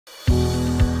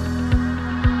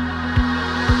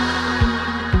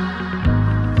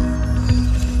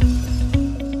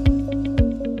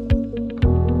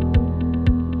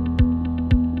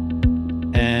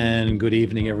Good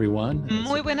evening, everyone.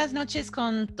 Muy buenas noches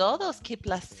con todos. Qué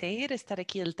placer estar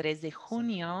aquí el 3 de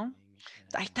junio.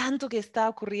 Hay tanto que está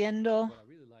ocurriendo.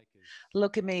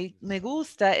 Lo que me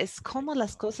gusta es cómo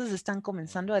las cosas están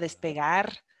comenzando a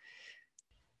despegar.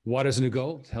 Water is new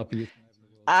gold, helping you.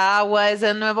 Agua es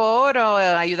el nuevo oro,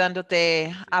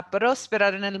 ayudándote a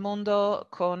prosperar en el mundo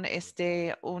con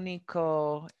este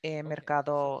único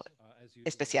mercado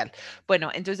especial.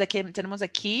 Bueno, entonces aquí tenemos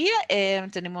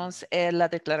la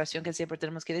declaración que siempre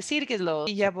tenemos que decir, que es lo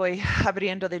y ya voy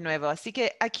abriendo de nuevo. Así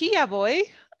que aquí ya voy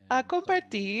a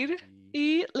compartir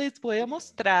y les voy a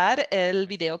mostrar el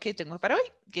video que tengo para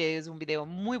hoy, que es un video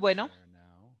muy bueno.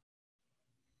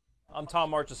 I'm Tom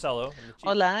Marchisello.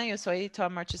 Hola, yo soy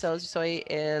Tom Marchisello, soy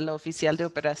el oficial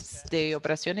de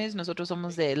operaciones. Nosotros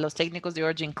somos de los técnicos de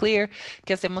Origin Clear,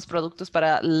 que hacemos productos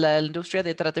para la industria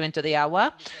de tratamiento de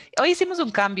agua. Hoy hicimos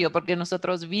un cambio porque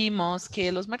nosotros vimos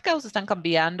que los mercados están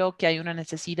cambiando, que hay una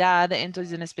necesidad.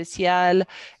 Entonces, en especial,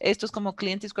 estos como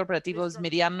clientes corporativos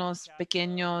medianos,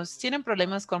 pequeños, tienen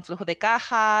problemas con flujo de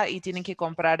caja y tienen que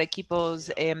comprar equipos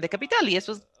de capital y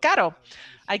eso es caro.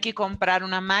 Hay que comprar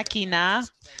una máquina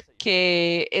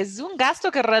que es un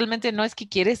gasto que realmente no es que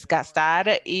quieres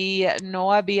gastar y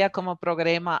no había como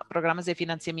programas de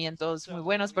financiamientos muy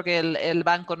buenos porque el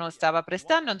banco no estaba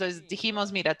prestando. Entonces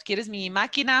dijimos, mira, quieres mi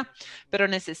máquina, pero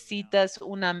necesitas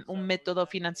un método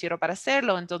financiero para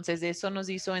hacerlo. Entonces eso nos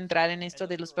hizo entrar en esto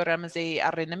de los programas de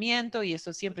arrendamiento y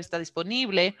eso siempre está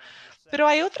disponible. Pero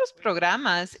hay otros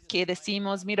programas que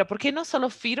decimos, mira, ¿por qué no solo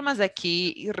firmas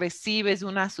aquí y recibes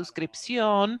una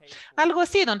suscripción? Algo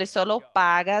así, donde solo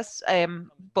pagas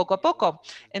poco a poco.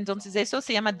 Entonces, eso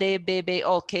se llama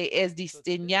DBBO, que es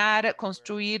diseñar,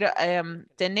 construir,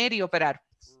 tener y operar.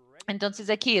 Entonces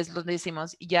aquí es donde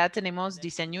decimos, ya tenemos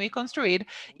diseño y construir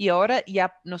y ahora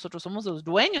ya nosotros somos los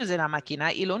dueños de la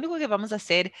máquina y lo único que vamos a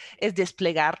hacer es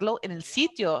desplegarlo en el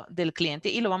sitio del cliente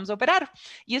y lo vamos a operar.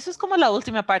 Y eso es como la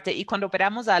última parte. Y cuando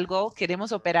operamos algo,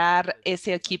 queremos operar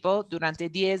ese equipo durante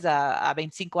 10 a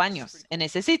 25 años en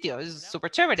ese sitio. Es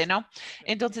súper chévere, ¿no?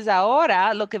 Entonces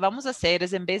ahora lo que vamos a hacer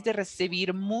es en vez de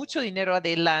recibir mucho dinero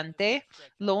adelante,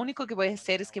 lo único que voy a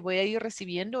hacer es que voy a ir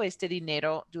recibiendo este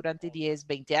dinero durante 10,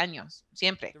 20 años,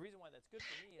 siempre.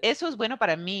 Eso es bueno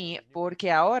para mí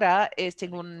porque ahora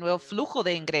tengo un nuevo flujo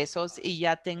de ingresos y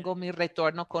ya tengo mi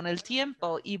retorno con el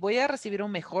tiempo y voy a recibir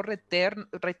un mejor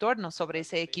retorno sobre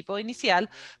ese equipo inicial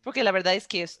porque la verdad es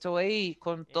que estoy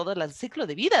con todo el ciclo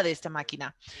de vida de esta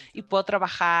máquina y puedo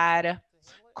trabajar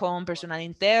con personal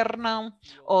interno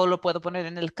o lo puedo poner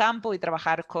en el campo y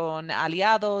trabajar con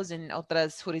aliados en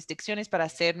otras jurisdicciones para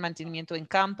hacer mantenimiento en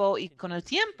campo y con el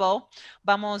tiempo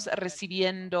vamos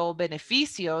recibiendo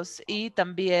beneficios y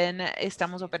también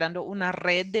estamos operando una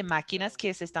red de máquinas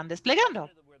que se están desplegando.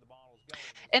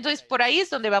 Entonces, por ahí es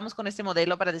donde vamos con este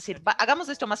modelo para decir, hagamos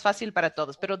esto más fácil para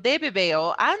todos, pero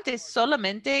DBBO antes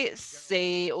solamente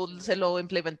se lo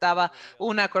implementaba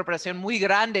una corporación muy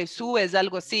grande, Suez,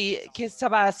 algo así, que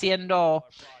estaba haciendo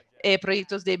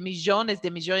proyectos de millones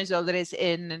de dólares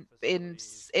en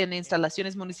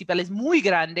instalaciones municipales muy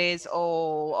grandes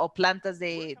o plantas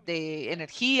de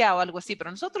energía o algo así.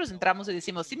 Pero nosotros entramos y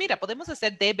decimos, sí, mira, podemos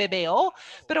hacer DBBO,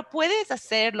 pero puedes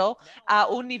hacerlo a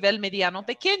un nivel mediano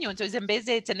pequeño. Entonces, en vez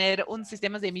de tener un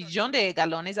sistema de 1 millón de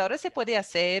galones, ahora se puede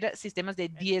hacer sistemas de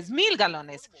 10,000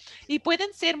 galones y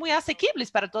pueden ser muy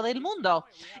asequibles para todo el mundo.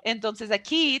 Entonces,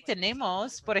 aquí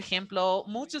tenemos, por ejemplo,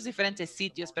 muchos diferentes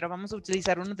sitios, pero vamos a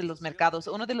utilizar uno de los mercados.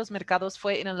 Uno de los mercados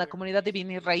fue en la comunidad de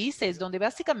bienes raíces, donde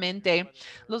básicamente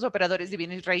los operadores de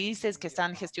bienes raíces que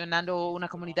están gestionando una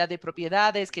comunidad de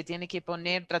propiedades, que tiene que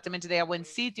poner tratamiento de agua en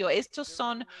sitio, estos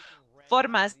son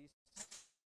formas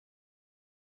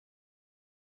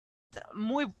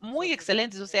muy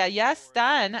excelentes, o sea, ya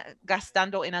están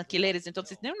gastando en alquileres,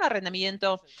 entonces tener un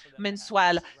arrendamiento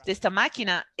mensual de esta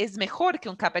máquina es mejor que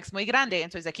un CAPEX muy grande.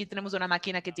 Entonces aquí tenemos una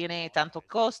máquina que tiene tanto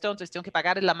costo, entonces tengo que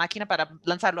pagar la máquina para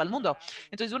lanzarlo al mundo.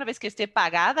 Entonces una vez que esté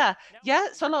pagada, ya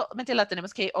solamente la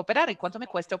tenemos que operar. ¿Y cuánto me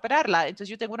cuesta operarla? Entonces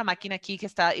yo tengo una máquina aquí que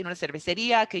está en una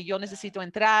cervecería, que yo necesito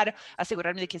entrar,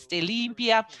 asegurarme de que esté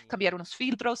limpia, cambiar unos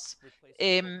filtros,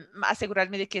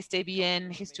 asegurarme de que esté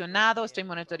bien gestionado, estoy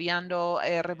monitoreando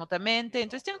remotamente,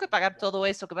 entonces tengo que pagar todo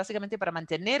eso, que básicamente para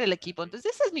mantener el equipo,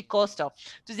 entonces ese es mi costo.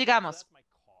 Entonces digamos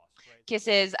que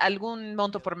ese es algún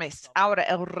monto por mes. Ahora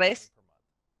el resto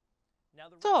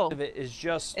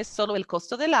es solo el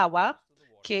costo del agua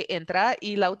que entra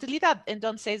y la utilidad.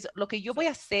 Entonces lo que yo voy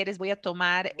a hacer es voy a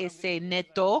tomar ese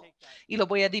neto y lo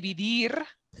voy a dividir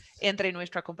entre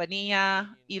nuestra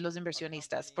compañía y los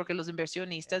inversionistas, porque los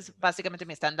inversionistas básicamente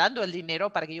me están dando el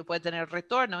dinero para que yo pueda tener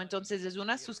retorno. Entonces es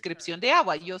una suscripción de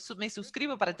agua. Yo me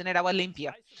suscribo para tener agua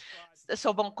limpia.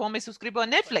 Como me suscribo a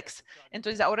Netflix.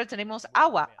 Entonces ahora tenemos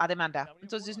agua a demanda.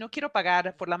 Entonces no quiero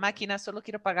pagar por la máquina, solo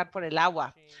quiero pagar por el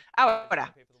agua.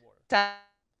 Ahora, tal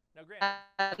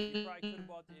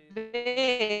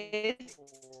vez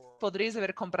podrías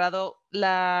haber comprado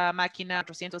la máquina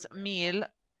 400,000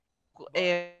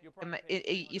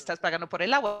 y estás pagando por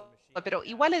el agua. Pero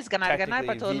igual es ganar, ganar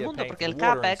para todo el mundo, porque el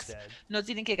CAPEX no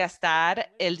tienen que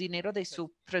gastar el dinero de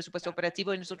su presupuesto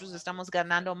operativo y nosotros estamos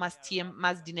ganando más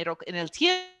dinero en el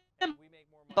tiempo.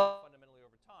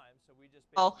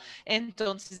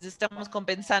 Entonces estamos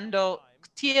compensando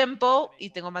tiempo y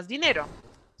tengo más dinero.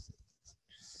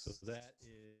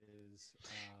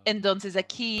 Entonces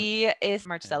aquí es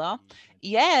Marcelo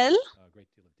y él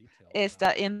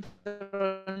está en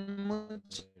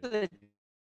mucho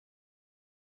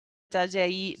detalle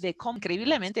ahí de cómo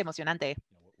increíblemente emocionante.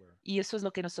 Y eso es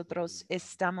lo que nosotros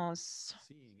estamos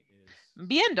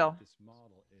viendo.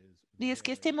 Y es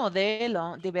que este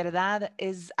modelo de verdad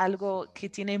es algo que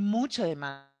tiene mucho de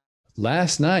más.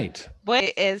 Last night, Bueno,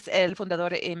 es el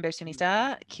fundador e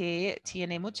inversionista que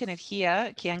tiene mucha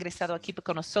energía, que ha ingresado aquí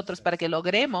con nosotros para que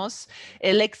logremos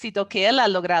el éxito que él ha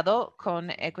logrado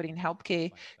con Equity Help,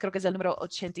 que creo que es el número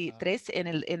 83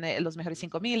 en los mejores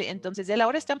 5,000. Entonces, él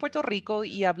ahora está en Puerto Rico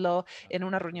y habló en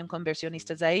una reunión con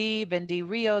inversionistas ahí. Wendy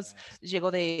Ríos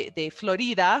llegó de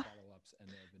Florida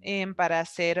para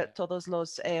hacer todos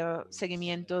los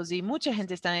seguimientos y mucha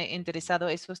gente está interesado.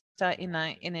 Eso está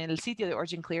en el sitio de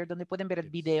Origin Clear, donde pueden ver el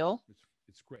video.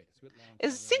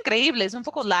 Es increíble, es un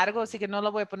poco largo, así que no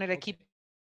lo voy a poner aquí,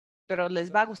 pero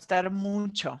les va a gustar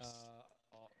mucho.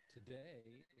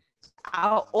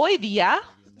 Hoy día,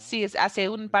 sí, hace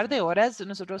un par de horas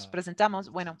nosotros presentamos,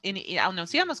 bueno, y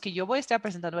anunciamos que yo voy a estar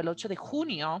presentando el 8 de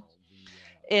junio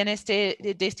en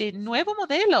de este nuevo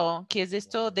modelo, que es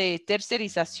esto de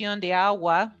tercerización de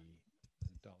agua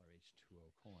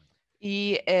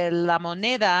y la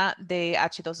moneda de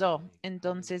H2O.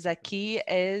 Entonces aquí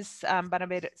van a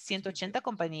haber 180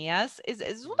 compañías.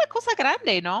 Es una cosa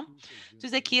grande, ¿no?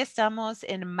 Entonces aquí estamos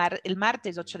en el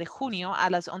martes 8 de junio a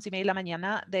las 11:30 de la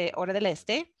mañana de hora del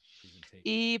este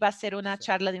y va a ser una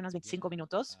charla de unos 25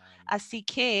 minutos. Así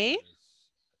que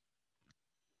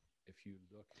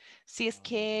si es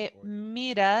que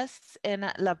miras en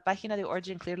la página de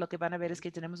Origin Clear, lo que van a ver es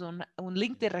que tenemos un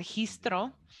link de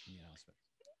registro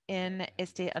en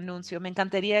este anuncio. Me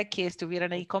encantaría que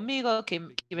estuvieran ahí conmigo, que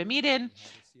me miren.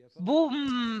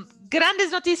 ¡Boom!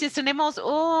 Grandes noticias. Tenemos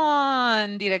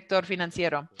un director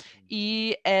financiero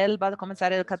y él va a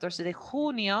comenzar el 14 de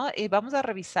junio y vamos a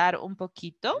revisar un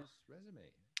poquito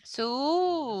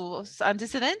sus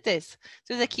antecedentes.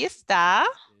 Entonces aquí está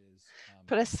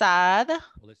Prasad.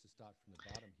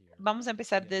 Vamos a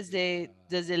empezar desde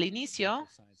el inicio.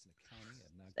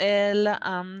 Él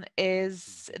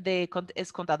es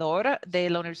contador de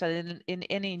la universidad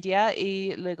en India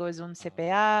y luego es un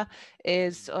CPA,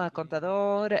 es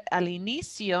contador. Al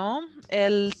inicio,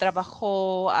 él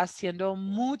trabajó haciendo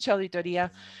mucha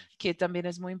auditoría, que también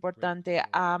es muy importante.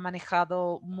 Ha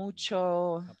manejado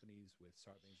mucho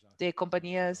de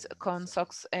compañías con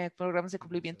SOX, programas de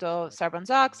cumplimiento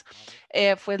Sarbanes-Ox.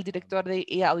 Fue el director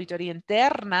de auditoría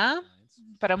interna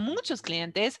para muchos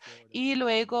clientes y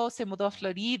luego se mudó a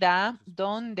Florida,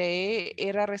 donde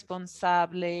era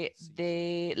responsable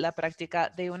de la práctica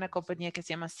de una compañía que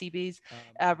se llama CBIZ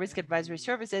Risk Advisory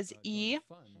Services y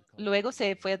luego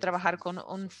se fue a trabajar con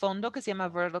un fondo que se llama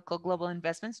Vertical Global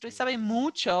Investments. Entonces sabe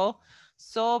mucho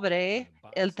sobre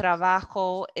el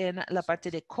trabajo en la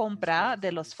parte de compra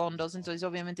de los fondos. Entonces,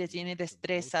 obviamente tiene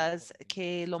destrezas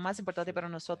que lo más importante para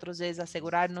nosotros es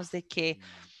asegurarnos de que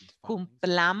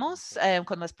cumplamos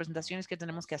con las presentaciones que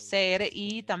tenemos que hacer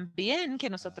y también que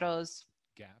nosotros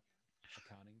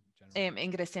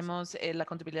ingresemos la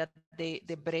contabilidad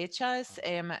de brechas,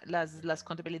 las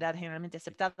contabilidades generalmente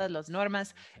aceptadas, las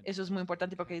normas. Eso es muy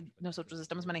importante porque nosotros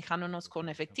estamos manejándonos con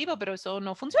efectivo, pero eso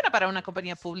no funciona para una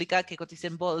compañía pública que cotiza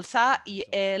en bolsa y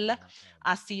él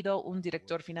ha sido un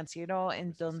director financiero,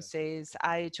 entonces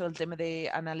ha hecho el tema de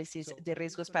análisis de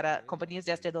riesgos para compañías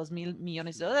de hasta $2,000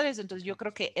 millones. Entonces yo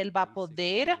creo que él va a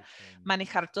poder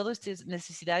manejar todas estas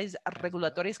necesidades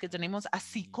regulatorias que tenemos,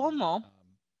 así como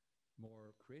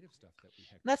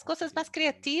las cosas más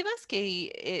creativas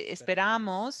que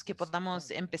esperamos que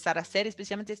podamos empezar a hacer,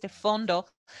 especialmente este fondo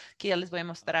que ya les voy a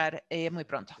mostrar muy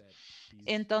pronto.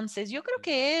 Entonces, yo creo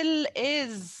que él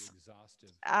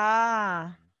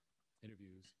ha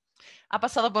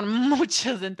pasado por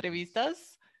muchas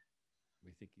entrevistas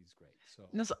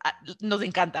Nos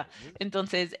encanta.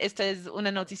 Entonces, esta es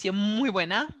una noticia muy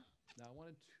buena.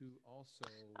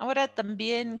 Ahora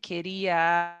también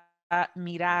quería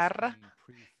mirar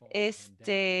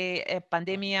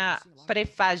pandemia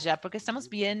prefalla, porque estamos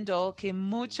viendo que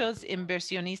muchos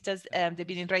inversionistas de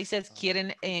bienes raíces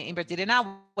quieren invertir en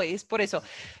agua. Es por eso,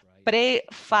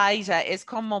 pre-falla es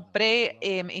como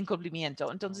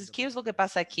pre-incumplimiento. Entonces, ¿qué es lo que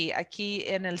pasa aquí? Aquí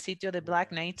en el sitio de Black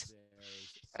Knight,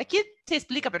 aquí te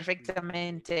explica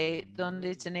perfectamente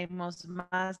donde tenemos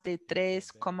más de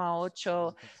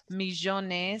 3,8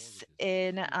 millones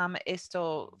en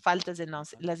faltas en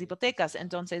las hipotecas.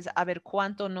 Entonces, a ver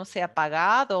cuánto no se ha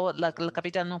pagado, la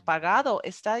capital no pagado,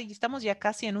 estamos ya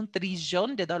casi en $1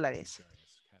 trillón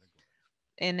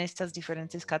en estas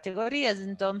diferentes categorías.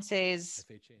 Entonces,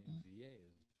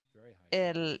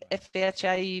 el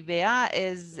FHIVA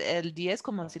es el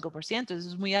 10,5%, eso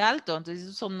es muy alto. Entonces,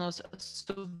 esos son los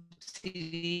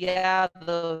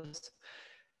subsidiados.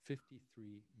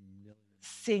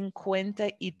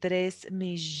 53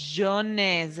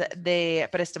 millones de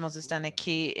préstamos están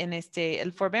aquí en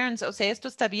el forbearance. O sea, esto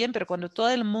está bien, pero cuando todo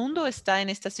el mundo está en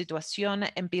esta situación,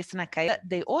 empiezan a caer.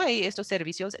 De hoy, estos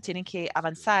servicios tienen que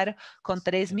avanzar con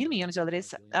 3,000 millones de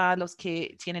dólares a los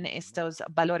que tienen estos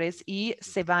valores y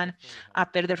se van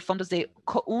a perder fondos de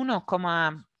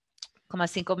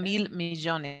 1,5 mil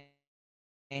millones.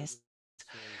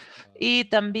 Y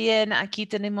también aquí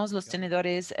tenemos los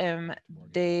tenedores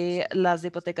de las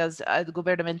hipotecas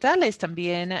gubernamentales.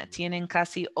 También tienen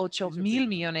casi 8,000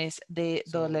 millones de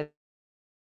dólares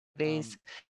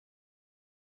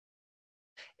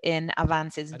en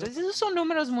avances. Entonces, esos son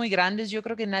números muy grandes. Yo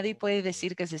creo que nadie puede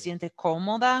decir que se siente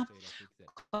cómoda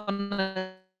con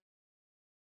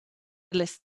el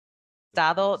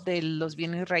estado de los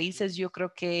bienes raíces. Yo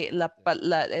creo que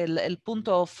el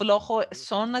punto flojo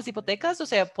son las hipotecas. O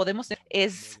sea, realmente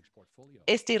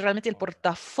el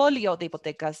portafolio de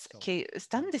hipotecas que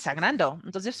están desangrando.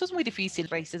 Entonces, esto es muy difícil.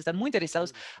 Raíces están muy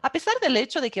interesados, a pesar del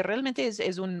hecho de que realmente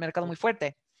es un mercado muy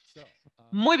fuerte.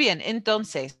 Muy bien,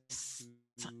 entonces,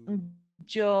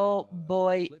 yo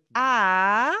voy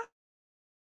a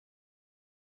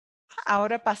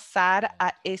ahora pasar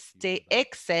a este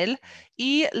Excel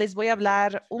y les voy a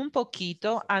hablar un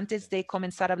poquito antes de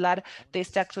comenzar a hablar de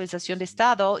esta actualización de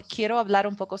estado. Quiero hablar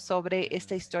un poco sobre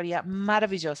esta historia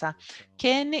maravillosa.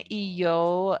 Ken y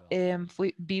yo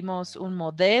vimos un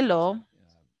modelo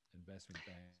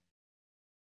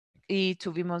y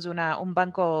tuvimos un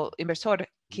banco inversor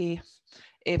que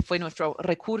fue nuestro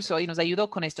recurso y nos ayudó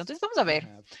con esto. Entonces, vamos a ver.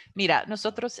 Mira,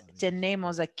 nosotros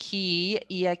tenemos aquí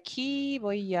y aquí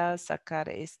voy a sacar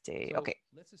ok.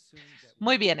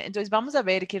 Muy bien, entonces vamos a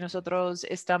ver que nosotros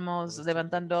estamos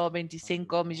levantando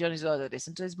 25 millones de dólares.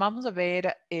 Entonces, vamos a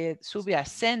ver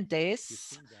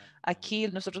subyacentes. Aquí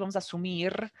nosotros vamos a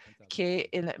asumir que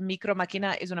el micro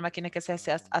máquina es una máquina que se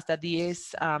hace hasta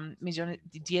 10 millones,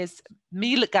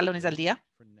 10,000 galones al día.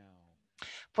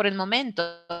 Por el momento,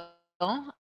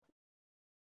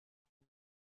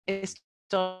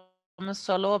 estamos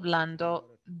solo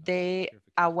hablando de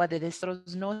agua de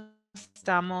destros. No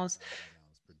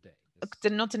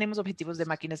tenemos objetivos de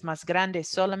máquinas más grandes,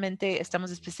 solamente estamos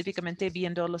específicamente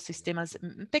viendo los sistemas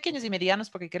pequeños y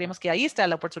medianos porque creemos que ahí está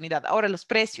la oportunidad. Ahora, los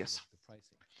precios.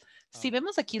 Si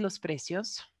vemos aquí los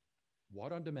precios,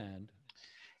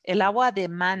 el agua a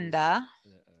demanda,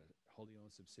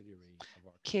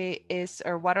 que es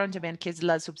Water on Demand, que es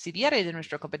la subsidiaria de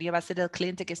nuestra compañía, va a ser el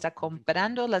cliente que está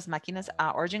comprando las máquinas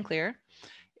a Origin Clear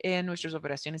en nuestras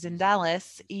operaciones en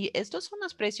Dallas. Y estos son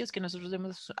los precios que nosotros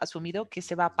hemos asumido que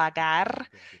se va a pagar,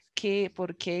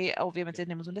 porque obviamente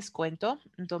tenemos un descuento.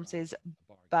 Entonces,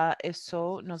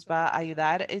 eso nos va a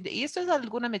ayudar. Y esto es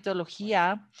alguna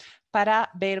metodología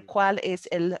para ver cuál es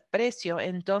el precio.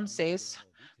 Entonces,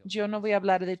 yo no voy a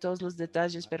hablar de todos los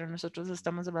detalles, pero nosotros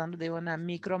estamos hablando de una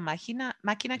micro máquina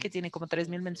que tiene como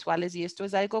 3,000 mensuales y esto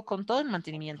es algo con todo el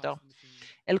mantenimiento.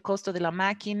 El costo de la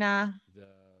máquina,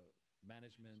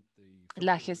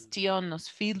 la gestión, los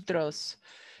filtros,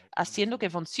 haciendo que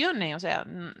funcione. O sea,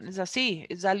 es así,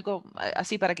 es algo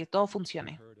así para que todo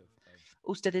funcione.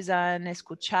 Ustedes han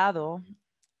escuchado.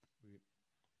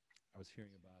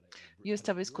 Yo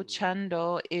estaba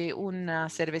escuchando una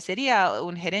cervecería,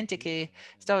 un gerente que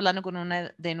estaba hablando con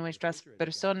una de nuestras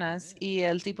personas y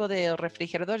el tipo de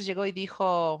refrigerador llegó y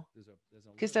dijo,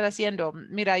 ¿qué están haciendo?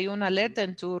 Mira, hay una alerta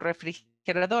en tu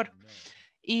refrigerador.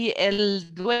 Y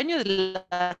el dueño de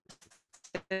la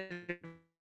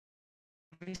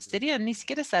cervecería ni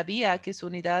siquiera sabía que su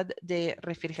unidad de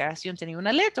refrigeración tenía un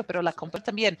alerta, pero la compró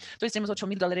también. Entonces tenemos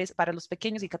 $8,000 para los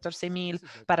pequeños y 14,000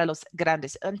 para los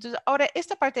grandes. Entonces, ahora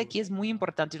esta parte aquí es muy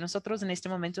importante. Nosotros en este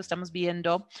momento estamos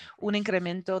viendo un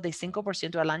incremento de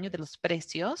 5% al año de los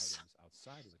precios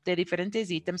de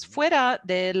diferentes ítems fuera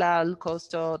del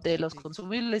costo de los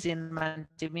consumibles y el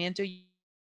mantenimiento.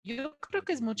 Yo creo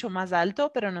que es mucho más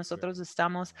alto, pero nosotros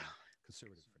estamos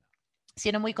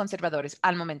siendo muy conservadores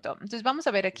al momento. Entonces, vamos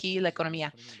a ver aquí la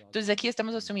economía. Entonces, aquí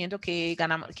estamos asumiendo que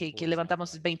ganamos, que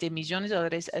levantamos $20 millones.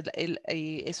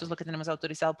 Y eso es lo que tenemos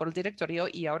autorizado por el directorio.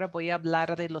 Y ahora voy a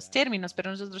hablar de los términos,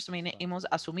 pero nosotros también hemos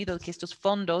asumido que estos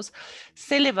fondos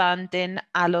se levanten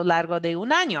a lo largo de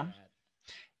un año.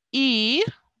 Y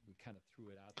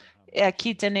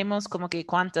aquí tenemos como que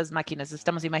cuántas máquinas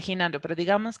estamos imaginando, pero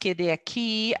digamos que de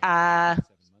aquí a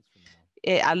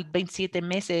al 27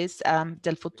 meses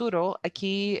del futuro,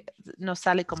 aquí nos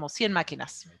sale como 100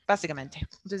 máquinas, básicamente.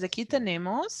 Entonces aquí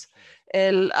tenemos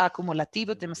el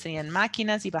acumulativo, tenemos 100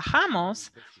 máquinas y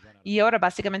bajamos. Y ahora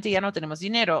básicamente ya no tenemos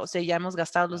dinero, o sea, ya hemos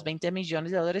gastado los $20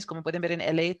 millones. Como pueden ver en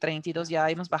L32 ya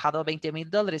hemos bajado a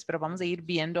 $20,000, pero vamos a ir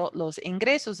viendo los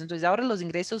ingresos. Entonces ahora los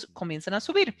ingresos comienzan a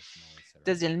subir.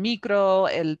 Desde el micro,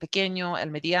 el pequeño,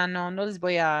 el mediano. No les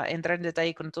voy a entrar en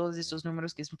detalle con todos estos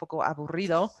números que es un poco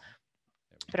aburrido,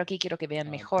 pero aquí quiero que vean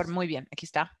mejor. Muy bien, aquí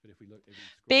está.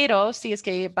 Pero si es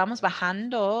que vamos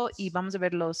bajando y vamos a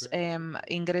ver los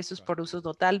ingresos por uso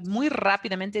total, muy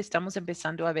rápidamente estamos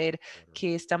empezando a ver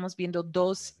que estamos viendo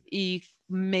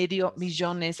 2,5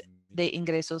 millones de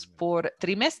ingresos por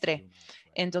trimestre.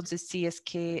 Entonces, si es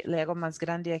que le hago más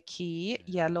grande aquí,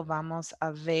 ya lo vamos a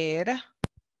ver.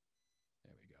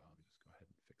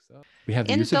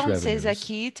 Entonces,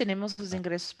 aquí tenemos los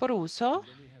ingresos por uso.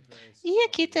 Y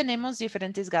aquí tenemos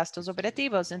diferentes gastos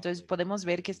operativos. Entonces podemos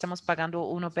ver que estamos pagando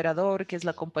un operador, que es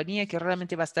la compañía que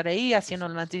realmente va a estar ahí haciendo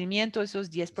el mantenimiento, esos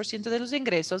 10% de los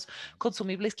ingresos,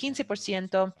 consumibles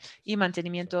 15% y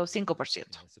mantenimiento 5%.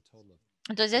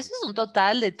 Entonces, eso es un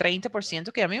total de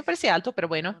 30%, que a mí me parece alto, pero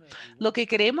bueno, lo que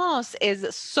queremos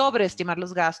es sobreestimar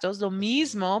los gastos. Lo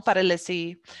mismo para el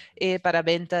SI, para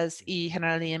ventas y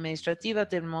general y administrativa.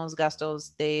 Tenemos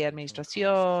gastos de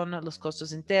administración, los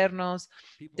costos internos,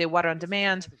 de Water on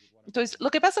Demand. Entonces, lo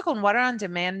que pasa con Water on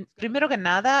Demand, primero que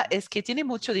nada, es que tiene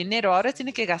mucho dinero. Ahora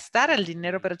tiene que gastar el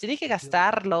dinero, pero tiene que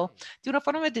gastarlo de una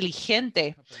forma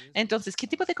inteligente. Entonces, ¿qué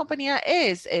tipo de compañía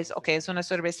es? Es una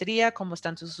cervecería, ¿cómo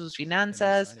están sus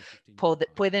finanzas?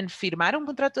 ¿Pueden firmar un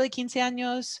contrato de 15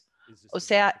 años? O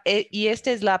sea, y esta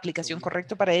es la aplicación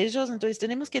correcta para ellos. Entonces,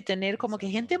 tenemos que tener como que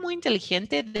gente muy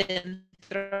inteligente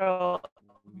dentro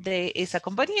de esa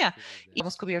compañía. Y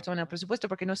hemos cubierto en el presupuesto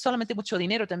porque no es solamente mucho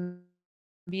dinero, también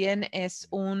es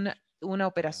una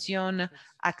operación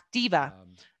activa.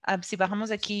 Si bajamos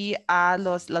aquí a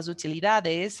las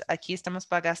utilidades, aquí estamos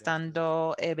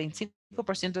gastando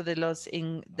 25%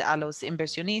 a los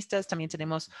inversionistas. También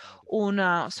tenemos un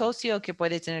socio que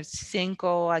puede tener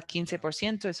 5 a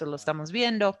 15%, eso lo estamos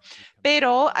viendo.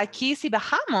 Pero aquí si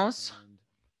bajamos,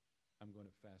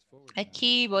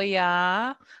 aquí voy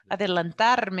a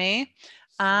adelantarme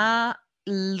a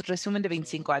el resumen de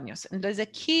 25 años. Entonces,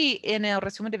 aquí en el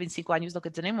resumen de 25 años, lo que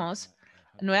tenemos,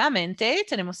 nuevamente,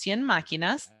 tenemos 100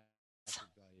 máquinas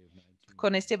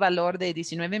con este valor de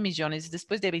 19 millones.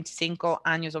 Después de 25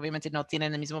 años, obviamente no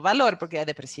tienen el mismo valor porque hay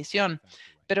depreciación,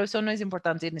 pero eso no es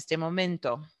importante en este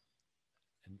momento.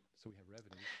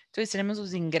 Entonces tenemos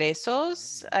los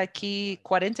ingresos, aquí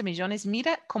 40 millones.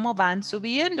 Mira cómo van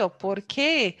subiendo. ¿Por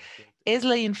qué? Es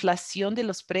la inflación de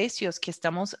los precios que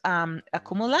estamos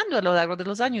acumulando a lo largo de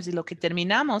los años y lo que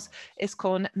terminamos es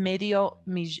con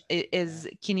es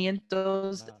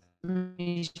 500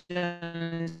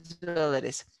 millones de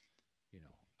dólares.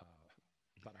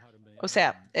 O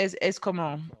sea, es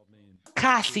como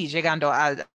casi llegando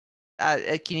a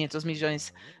 500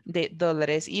 millones de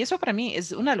dólares. Y eso para mí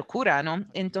es una locura, ¿no?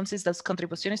 Entonces, las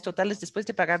contribuciones totales después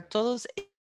de pagar todos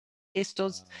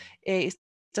estas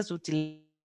utilidades,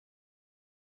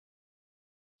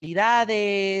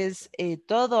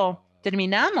 todo,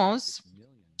 terminamos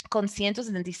con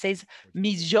 176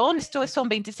 millones. Esto son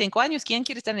 25 años. ¿Quién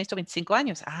quiere estar en estos 25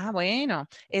 años? Bueno,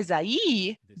 es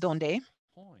ahí donde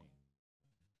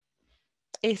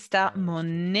esta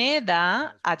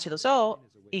moneda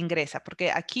H2O ingresa,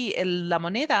 porque aquí la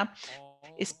moneda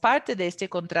es parte de este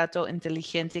contrato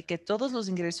inteligente que todos los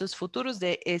ingresos futuros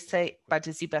de esa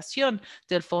participación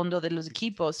del fondo de los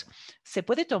equipos se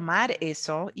puede tomar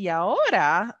eso y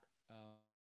ahora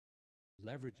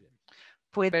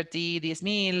puede invertir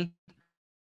 10,000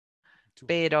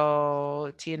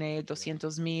 pero tiene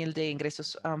 200,000 de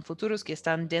ingresos futuros que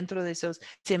están dentro de esa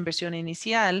inversión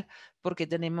inicial porque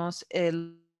tenemos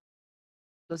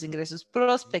los ingresos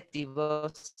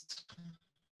prospectivos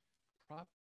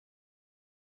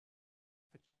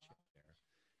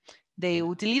de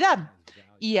utilidad.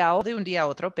 Y ahora de un día a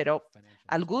otro, pero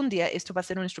algún día esto va a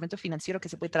ser un instrumento financiero que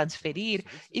se puede transferir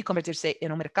y convertirse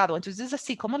en un mercado. Entonces es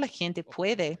así como la gente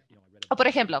puede. O por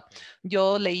ejemplo,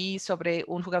 yo leí sobre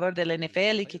un jugador del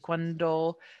NFL que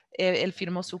cuando él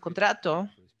firmó su contrato,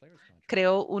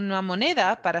 creó una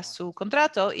moneda para su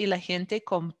contrato y la gente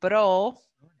compró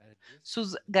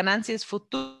sus ganancias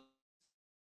futuras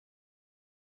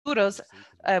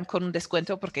con un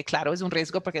descuento porque claro, es un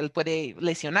riesgo porque él puede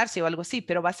lesionarse o algo así,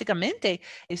 pero básicamente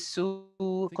es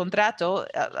su contrato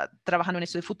trabajando en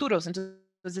esto de futuros.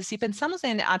 Entonces, si pensamos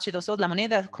en H2O, la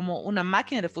moneda como una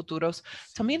máquina de futuros,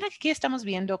 también aquí estamos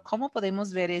viendo cómo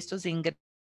podemos ver estos ingresos,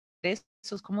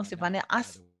 cómo se van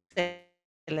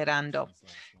acelerando.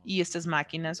 Y estas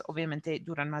máquinas obviamente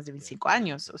duran más de 25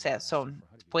 años, o sea,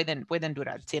 pueden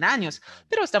durar 100 años,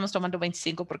 pero estamos tomando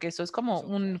 25 porque eso es como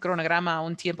un cronograma,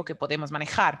 un tiempo que podemos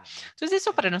manejar. Entonces,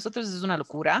 eso para nosotros es una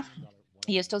locura.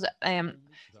 Y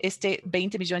este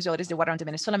 20 millones de dólares de Warren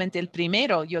también es solamente el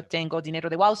primero. Yo tengo dinero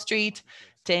de Wall Street,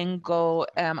 tengo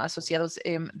asociados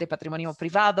de patrimonio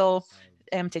privado,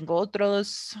 tengo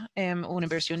otros, un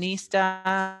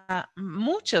inversionista,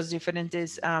 muchas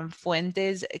diferentes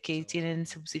fuentes que tienen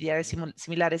subsidiarias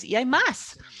similares y hay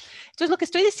más. Entonces, lo que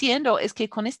estoy diciendo es que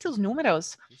con estos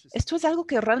números, esto es algo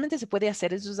que realmente se puede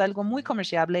hacer, esto es algo muy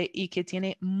comerciable y que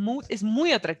es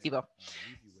muy atractivo.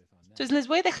 Entonces, les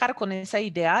voy a dejar con esa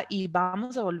idea y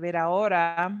vamos a volver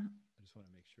ahora.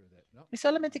 Y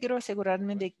solamente quiero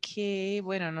asegurarme de que,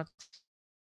 bueno, no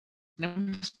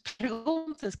tenemos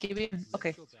preguntas, qué bien. Ok.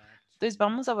 Entonces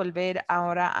vamos a volver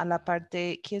ahora a la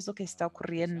parte, ¿qué es lo que está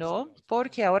ocurriendo?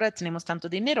 Porque ahora tenemos tanto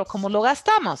dinero, ¿cómo lo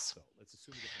gastamos?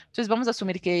 Entonces vamos a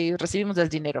asumir que recibimos el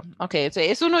dinero. Ok, o sea,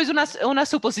 eso no es una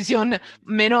suposición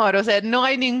menor, o sea, no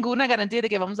hay ninguna garantía de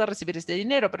que vamos a recibir este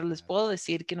dinero, pero les puedo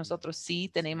decir que nosotros sí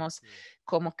tenemos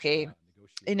como que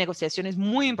negociaciones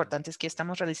muy importantes que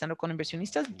estamos realizando con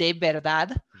inversionistas de verdad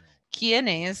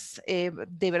quienes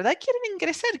de verdad quieren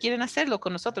ingresar, quieren hacerlo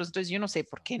con nosotros. Entonces, yo no sé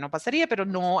por qué no pasaría, pero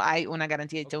no hay una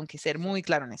garantía y tengo que ser muy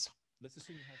claro en eso.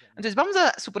 Entonces, vamos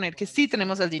a suponer que sí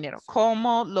tenemos el dinero.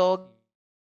 ¿Cómo lo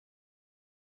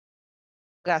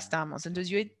gastamos? Entonces,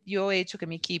 yo he hecho que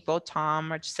mi equipo, Tom,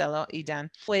 Marcelo y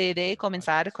Dan, puede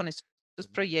comenzar con estos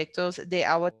proyectos de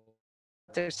agua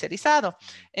tercerizado.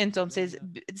 Entonces,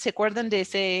 ¿se acuerdan de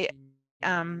ese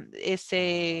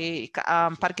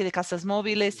parque de casas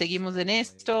móviles? Seguimos en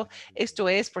esto. Esto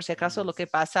es, por si acaso, lo que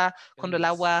pasa cuando el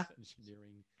agua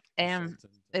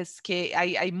es que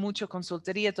hay mucho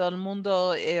consultoría, todo el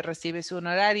mundo recibe su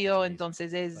honorario,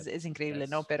 entonces es increíble,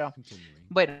 ¿no? Pero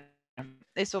bueno,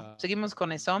 eso, seguimos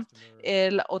con eso.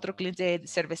 El otro cliente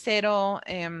cervecero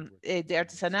de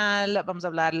artesanal, vamos a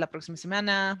hablar la próxima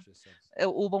semana.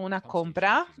 Hubo una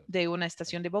compra de una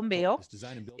estación de bombeo,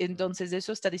 entonces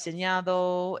eso está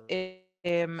diseñado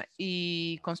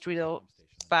y construido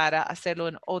para hacerlo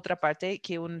en otra parte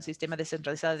que un sistema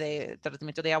descentralizado de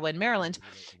tratamiento de agua en Maryland.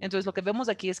 Entonces, lo que vemos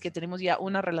aquí es que tenemos ya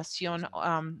una relación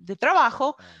de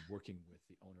trabajo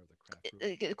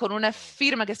con una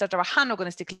firma que está trabajando con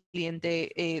este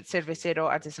cliente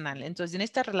cervecero artesanal. Entonces, en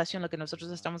esta relación lo que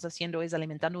nosotros estamos haciendo es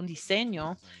alimentando un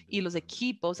diseño y los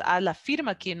equipos a la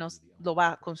firma que nos lo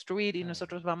va a construir y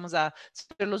nosotros vamos a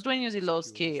ser los dueños y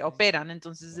los que operan.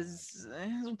 Entonces, es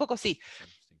un poco así,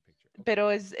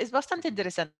 pero es bastante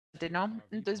interesante, ¿no?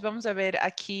 Entonces, vamos a ver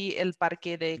aquí el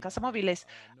parque de casamóviles.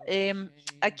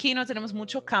 Aquí no tenemos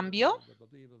mucho cambio.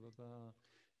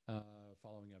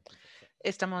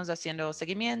 Estamos haciendo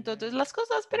seguimiento, entonces las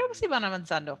cosas, pero sí van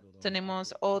avanzando.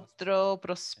 Tenemos otro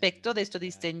prospecto de esto,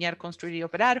 diseñar, construir y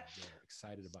operar.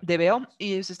 DBO,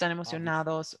 y ellos están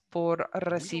emocionados por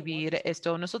recibir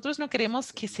esto. Nosotros no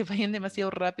queremos que se vayan demasiado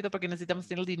rápido porque necesitamos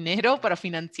tener el dinero para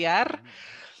financiar.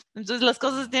 Entonces las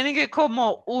cosas tienen que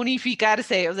como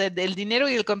unificarse, o sea, el dinero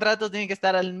y el contrato tienen que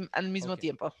estar al mismo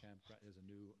tiempo.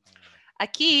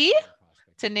 Aquí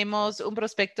tenemos un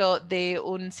prospecto de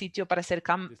un sitio para hacer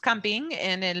camping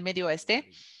en el medio oeste.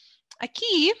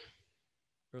 Aquí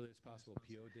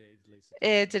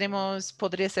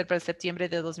podría ser para septiembre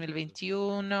de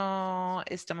 2021.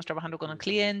 Estamos trabajando con el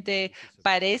cliente.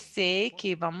 Parece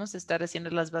que vamos a estar haciendo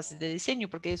las bases de diseño,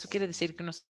 porque eso quiere decir que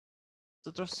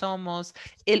nosotros somos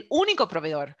el único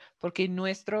proveedor, porque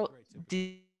nuestro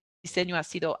diseño ha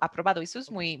sido aprobado. Eso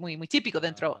es muy, muy, muy típico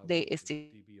dentro de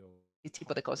este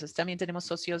tipo de cosas. También tenemos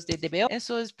socios de DBO.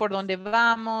 Eso es por donde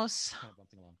vamos.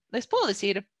 les puedo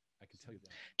decir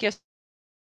que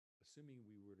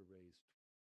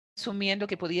asumiendo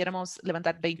que pudiéramos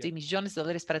levantar 20 millones de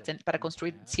dólares para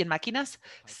construir 100 máquinas,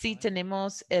 sí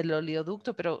tenemos el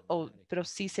oleoducto, pero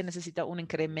sí se necesita un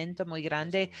incremento muy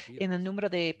grande en el número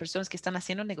de personas que están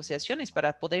haciendo negociaciones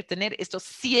para poder tener estos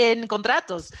 100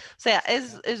 contratos. O sea,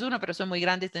 es una operación muy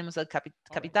grande, tenemos el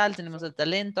capital, tenemos el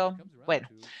talento. Bueno,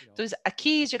 entonces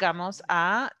aquí llegamos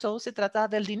a, todo se trata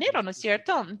del dinero, ¿no es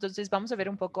cierto? Entonces vamos a ver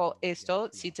un poco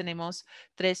esto, si tenemos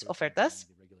 3 ofertas.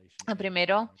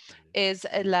 Primero es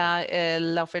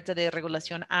la oferta de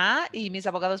regulación A y mis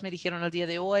abogados me dijeron el día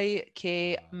de hoy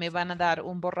que me van a dar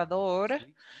un borrador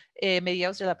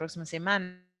mediados de la próxima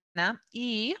semana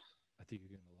y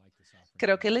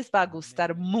creo que les va a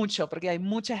gustar mucho porque hay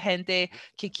mucha gente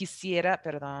que quisiera,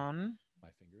 perdón,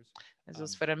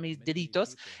 esos fueron mis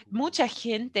deditos, mucha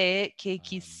gente que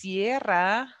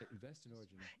quisiera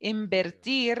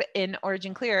invertir en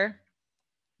Origin Clear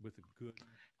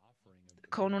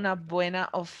con una buena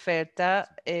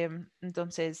oferta.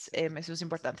 Entonces, eso es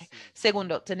importante.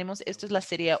 Segundo, tenemos, esto es la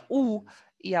serie U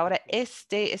y ahora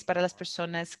este es para las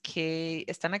personas que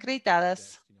están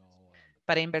acreditadas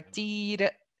para invertir,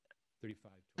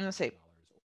 no sé,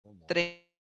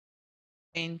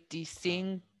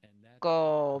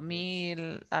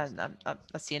 25,000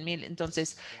 a 100,000.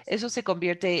 Entonces, eso se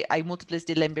convierte, hay múltiples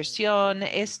de la inversión.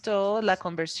 Esto, la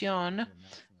conversión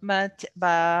va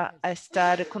a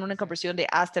estar con una conversión de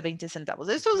hasta 20 centavos.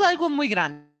 Esto es algo muy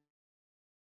grande.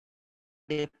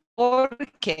 ¿Por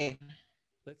qué?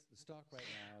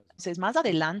 Entonces, más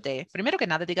adelante, primero que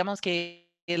nada, digamos que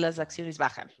las acciones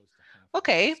bajan. Ok,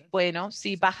 bueno,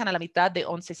 si bajan a la mitad de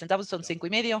 11 centavos, son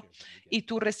 5,5, y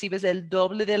tú recibes el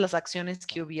doble de las acciones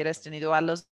que hubieras tenido a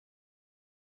los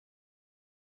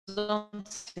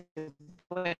 11.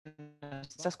 Bueno,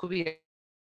 estás cubierto.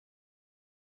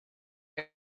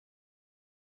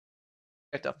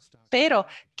 Pero,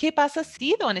 ¿qué pasa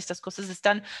si en estas cosas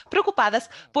están preocupadas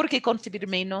porque concebir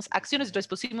menos acciones? Entonces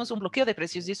pusimos un bloqueo de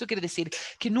precios y eso quiere decir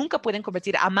que nunca pueden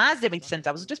convertir a más de 20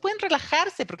 centavos. Entonces pueden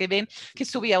relajarse porque ven que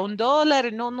subía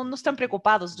 $1, no están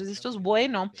preocupados. Entonces esto es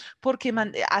bueno porque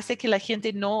hace que la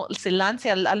gente no se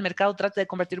lance al mercado, trate de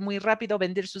convertir muy rápido,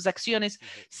 vender sus acciones,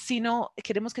 sino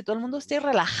queremos que todo el mundo esté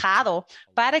relajado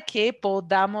para que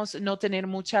podamos no tener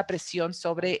mucha presión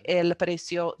sobre el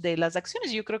precio de las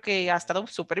acciones. Yo creo que ha estado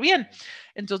súper bien.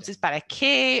 Entonces, ¿para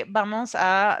qué vamos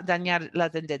a dañar la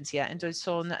tendencia? Entonces,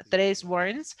 son 3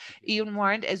 warrants y un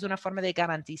warrant es una forma de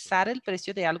garantizar el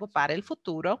precio de algo para el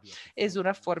futuro. Es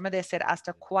una forma de hacer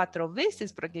hasta 4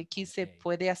 veces, porque aquí se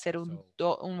puede hacer un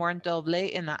warrant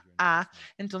doble en la A.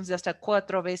 Entonces, hasta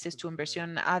 4 veces tu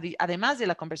inversión, además de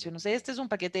la conversión. O sea, este es un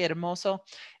paquete hermoso.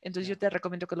 Entonces, yo te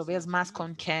recomiendo que lo veas más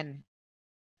con Ken.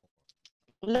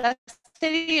 La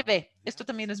serie B, esto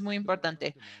también es muy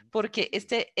importante porque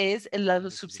este es la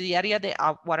subsidiaria de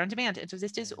Water on Demand. Entonces,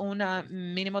 este es un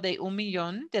mínimo de $1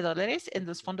 millón. En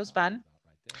los fondos van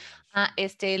a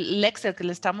este Lexel que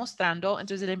le está mostrando.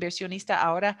 Entonces, el inversionista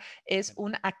ahora es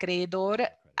un acreedor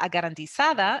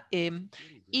garantizada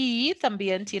y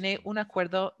también tiene un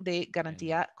acuerdo de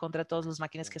garantía contra todas las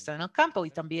máquinas que están en el campo.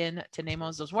 Y también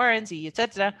tenemos los warrants y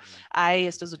etcétera. Hay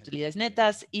estas utilidades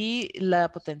netas y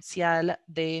la potencial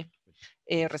de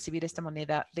recibir esta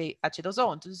moneda de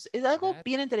H2O. Entonces, es algo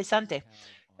bien interesante.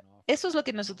 Eso es lo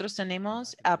que nosotros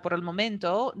tenemos por el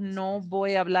momento. No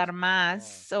voy a hablar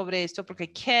más sobre esto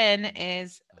porque Ken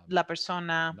es la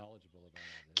persona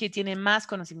que tiene más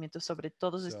conocimiento sobre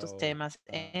todos estos temas.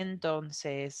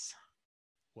 Entonces,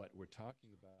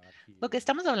 lo que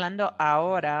estamos hablando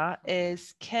ahora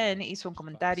es Ken hizo un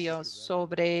comentario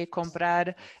sobre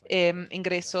comprar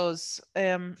ingresos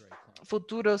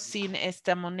futuros sin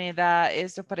esta moneda.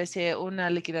 Esto parece una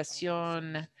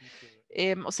liquidación.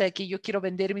 O sea, que yo quiero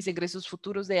vender mis ingresos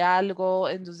futuros de algo,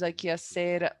 entonces hay que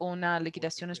hacer una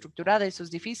liquidación estructurada. Eso es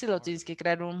difícil, o tienes que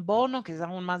crear un bono, que es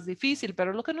aún más difícil,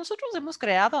 pero lo que nosotros hemos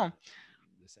creado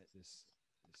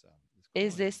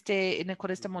es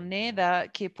con esta moneda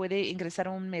que puede ingresar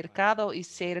a un mercado y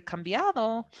ser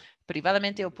cambiado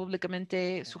privadamente o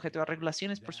públicamente, sujeto a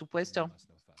regulaciones, por supuesto.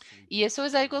 Y eso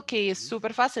es algo que es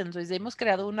súper fácil. Entonces, hemos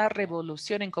creado una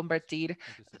revolución en convertir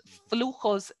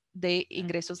flujos de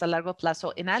ingresos a largo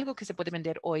plazo en algo que se puede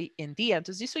vender hoy en día.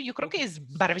 Entonces, eso yo creo que es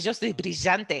maravilloso y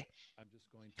brillante.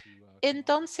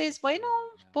 Entonces, bueno,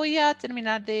 voy a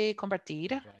terminar de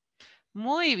compartir.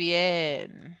 Muy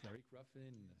bien.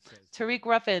 Tariq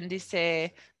Ruffin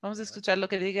dice, vamos a escuchar lo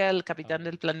que diga el capitán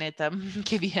del planeta.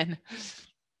 Qué bien.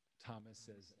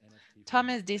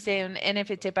 Thomas dice un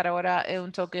NFT para ahora es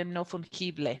un token no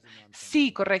fungible.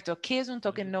 Sí, correcto. ¿Qué es un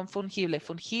token no fungible?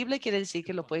 Fungible quiere decir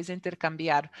que lo puedes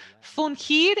intercambiar.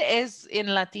 Fungir es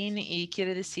en latín y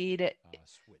quiere decir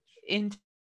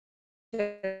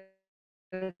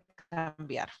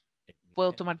intercambiar.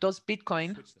 Puedo tomar 2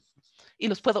 Bitcoin y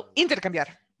los puedo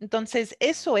intercambiar. Entonces,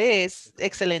 eso es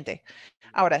excelente.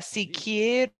 Ahora, si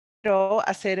quiero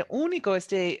hacer único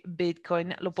este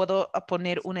Bitcoin, lo puedo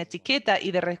poner una etiqueta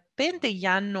y de repente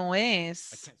ya no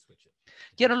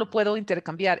lo puedo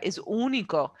intercambiar, es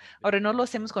único. Ahora no lo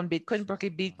hacemos con Bitcoin porque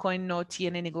Bitcoin no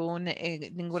tiene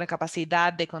ninguna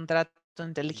capacidad de contrato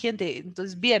inteligente.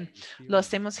 Entonces, bien, lo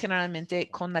hacemos generalmente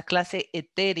con la clase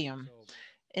Ethereum.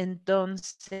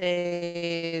 Entonces,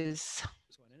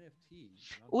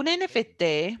 un NFT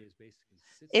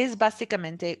es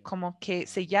básicamente como que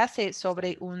se yace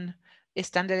sobre un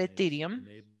estándar Ethereum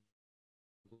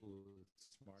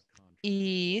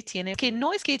y tiene que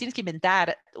no es que tienes que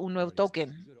inventar un nuevo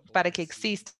token para que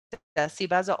exista. Si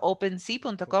vas a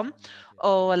OpenSea.com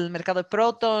o al mercado de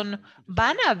Proton,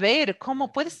 van a ver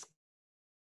cómo puedes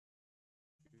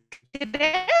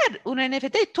crear un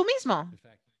NFT tú mismo.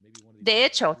 De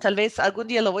hecho, tal vez algún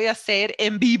día lo voy a hacer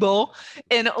en vivo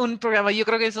en un programa. Yo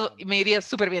creo que eso me iría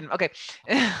súper bien. Ok.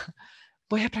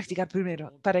 Voy a practicar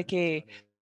primero para que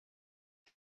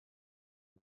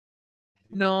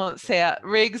no sea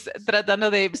Riggs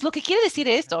tratando de... Pues lo que quiere decir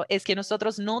esto es que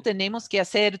nosotros no tenemos que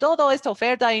hacer toda esta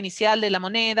oferta inicial de la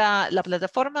moneda, la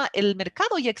plataforma, el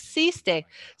mercado ya existe.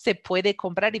 Se puede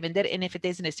comprar y vender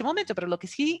NFTs en este momento, pero lo que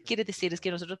sí quiere decir es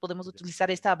que nosotros podemos utilizar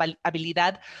esta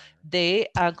habilidad de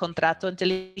contrato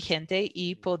inteligente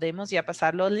y podemos ya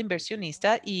pasarlo al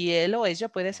inversionista y él o ella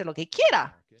puede hacer lo que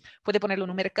quiera. Puede ponerlo en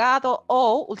un mercado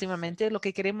o últimamente lo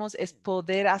que queremos es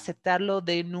poder aceptarlo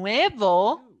de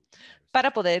nuevo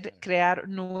para poder crear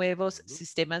nuevos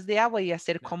sistemas de agua y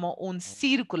hacer como un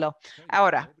círculo.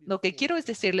 Ahora, lo que quiero es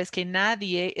decirles que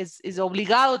nadie es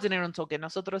obligado a tener un token.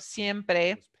 Nosotros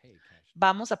siempre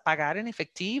vamos a pagar en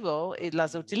efectivo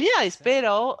las utilidades,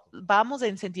 pero vamos a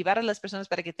incentivar a las personas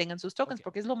para que tengan sus tokens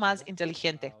porque es lo más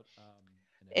inteligente.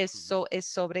 Eso es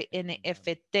sobre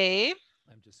NFT.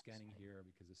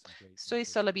 Estoy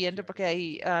solo viendo porque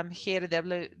ahí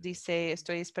GRW dice,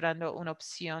 estoy esperando una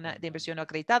opción de inversión no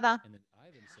acreditada.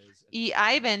 Y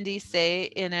Ivan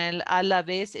dice, a la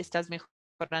vez estás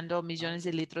mejorando millones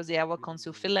de litros de agua con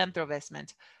su philanthropist.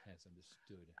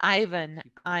 Ivan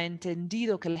ha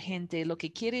entendido que la gente lo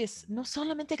que quiere es no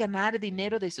solamente ganar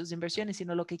dinero de sus inversiones,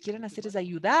 sino lo que quieren hacer es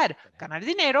ayudar, ganar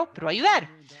dinero, pero ayudar.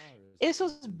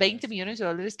 Esos 20 millones de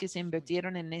dólares que se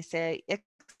invirtieron en ese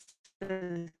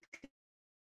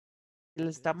le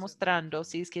está mostrando,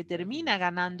 si es que termina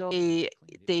ganando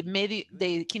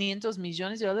de 500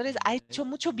 millones de dólares, ha hecho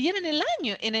mucho bien en el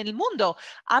año, en el mundo.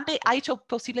 Ha hecho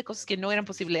posible cosas que no eran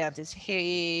posibles antes.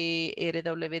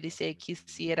 GRW dice,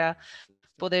 quisiera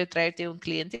poder traerte un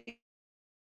cliente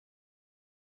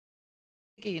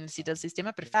que necesita el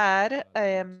sistema prefar.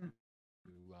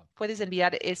 Puedes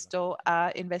enviar esto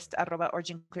a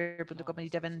invest@originclear.com y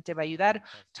Devin te va a ayudar.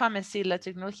 Thomas, si la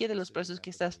tecnología de los procesos que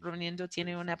estás proveniendo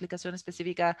tiene una aplicación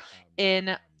específica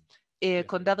en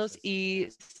condados y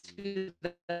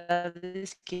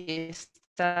ciudades que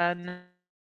están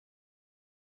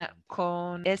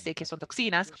con que son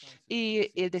toxinas,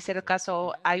 y de ser el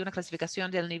caso, hay una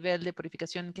clasificación del nivel de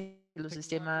purificación que los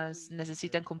sistemas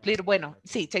necesitan cumplir. Bueno,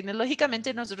 sí,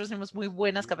 tecnológicamente nosotros tenemos muy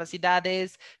buenas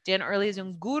capacidades. Dan Early es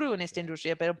un gurú en esta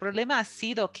industria, pero el problema ha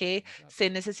sido que se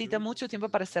necesita mucho tiempo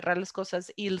para cerrar las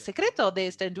cosas y el secreto de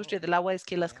esta industria del agua es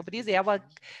que las compañías de agua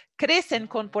crecen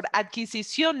por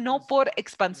adquisición, no por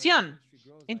expansión.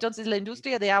 Entonces, la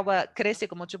industria de agua crece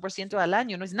como 8% al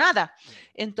año, no es nada.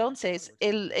 Entonces,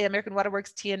 el American Water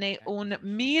Works tiene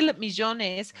 $1,000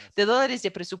 millones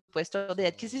de presupuesto de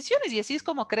adquisiciones y así es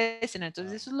como crecen.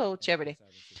 Entonces, eso es lo chévere.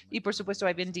 Y por supuesto,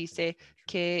 Ivan dice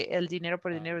que el dinero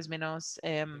por dinero es menos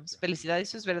felicidad.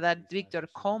 Eso es verdad, Víctor.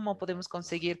 ¿Cómo podemos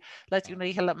conseguir la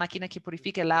tecnología, la máquina que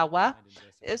purifica el agua?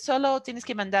 Solo tienes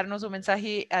que mandarnos un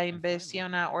mensaje a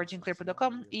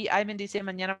inversión@originclear.com y Ivan dice,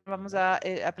 mañana vamos a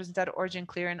presentar Origin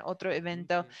Clear en otro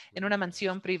evento en una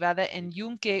mansión privada en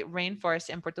Yunque Rainforest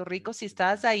en Puerto Rico. Si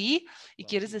estás ahí y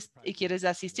quieres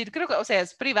asistir, creo que, o sea,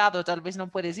 es privado, tal vez no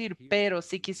puedes ir, pero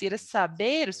si quisieras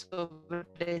saber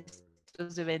sobre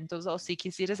estos eventos o si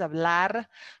quisieras hablar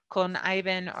con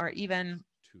Ivan o Ivan,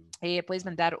 puedes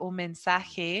mandar un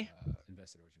mensaje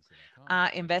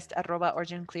a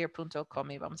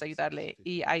invest@originclear.com y vamos a ayudarle.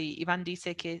 Y ahí Iván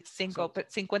dice que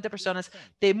 50 personas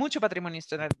de mucho patrimonio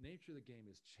institucional.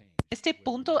 Este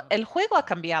punto, el juego ha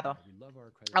cambiado.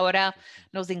 Ahora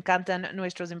nos encantan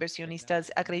nuestros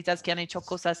inversionistas acreditados que han hecho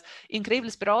cosas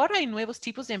increíbles, pero ahora hay nuevos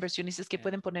tipos de inversionistas que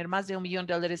pueden poner más de $1 millón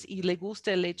y le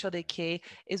gusta el hecho de que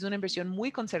es una inversión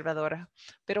muy conservadora,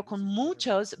 pero con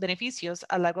muchos beneficios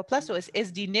a largo plazo.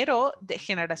 Es dinero de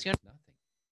generación.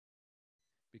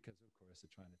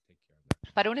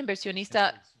 Para un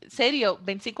inversionista serio,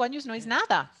 25 años no es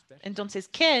nada. Entonces,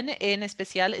 Ken en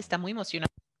especial está muy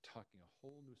emocionado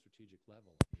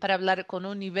para hablar con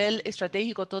un nivel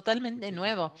estratégico totalmente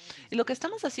nuevo. Y lo que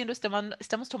estamos haciendo es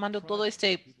estamos tomando todo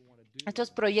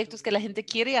estos proyectos que la gente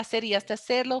quiere hacer y hasta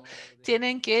hacerlo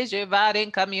tienen que llevar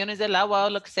en camiones del agua o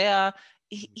lo que sea.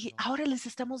 Y ahora les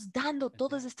estamos dando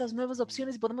todas estas nuevas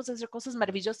opciones y podemos hacer cosas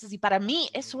maravillosas. Y para mí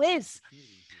eso es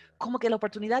como que la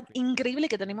oportunidad increíble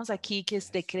que tenemos aquí, que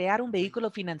es de crear un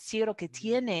vehículo financiero que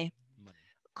tiene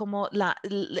como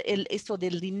esto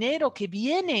del dinero que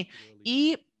viene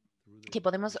y que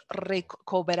podemos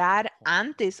recobrar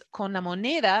antes con la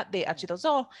moneda de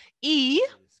H2O y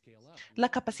la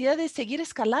capacidad de seguir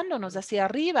escalándonos hacia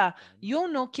arriba. Yo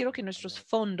no quiero que nuestros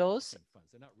fondos,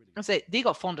 no sé,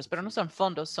 digo fondos, pero no son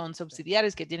fondos, son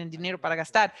subsidiarias que tienen dinero para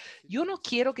gastar. Yo no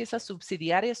quiero que esas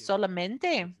subsidiarias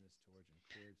solamente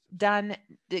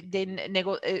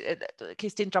que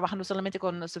estén trabajando solamente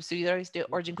con los subsidiarios de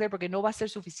Origin Clear, porque no va a ser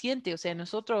suficiente. O sea,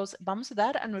 nosotros vamos a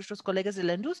dar a nuestros colegas de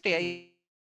la industria y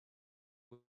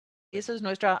esa es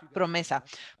nuestra promesa.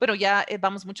 Bueno, ya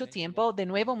vamos mucho tiempo. De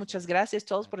nuevo, muchas gracias a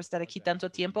todos por estar aquí tanto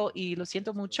tiempo y lo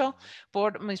siento mucho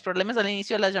por mis problemas al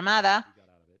inicio de la llamada.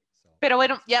 Pero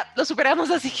bueno, ya lo superamos,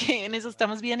 así que en eso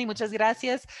estamos bien y muchas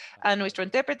gracias a nuestro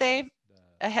intérprete,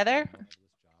 a Heather,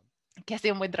 que hace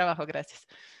un buen trabajo. Gracias.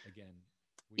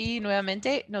 Y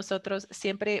nuevamente, nosotros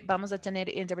siempre vamos a tener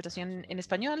interpretación en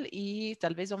español y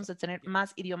tal vez vamos a tener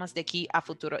más idiomas de aquí a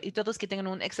futuro. Y todos que tengan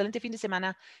un excelente fin de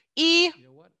semana. Y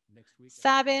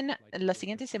saben, la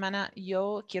siguiente semana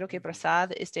yo quiero que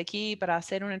Prasad esté aquí para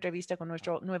hacer una entrevista con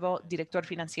nuestro nuevo director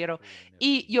financiero.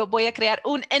 Y yo voy a crear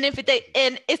un NFT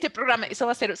en este programa. Eso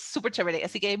va a ser súper chévere.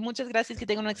 Así que muchas gracias, que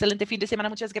tengan un excelente fin de semana.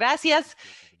 Muchas gracias.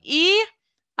 Y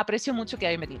aprecio mucho que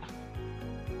hayan venido.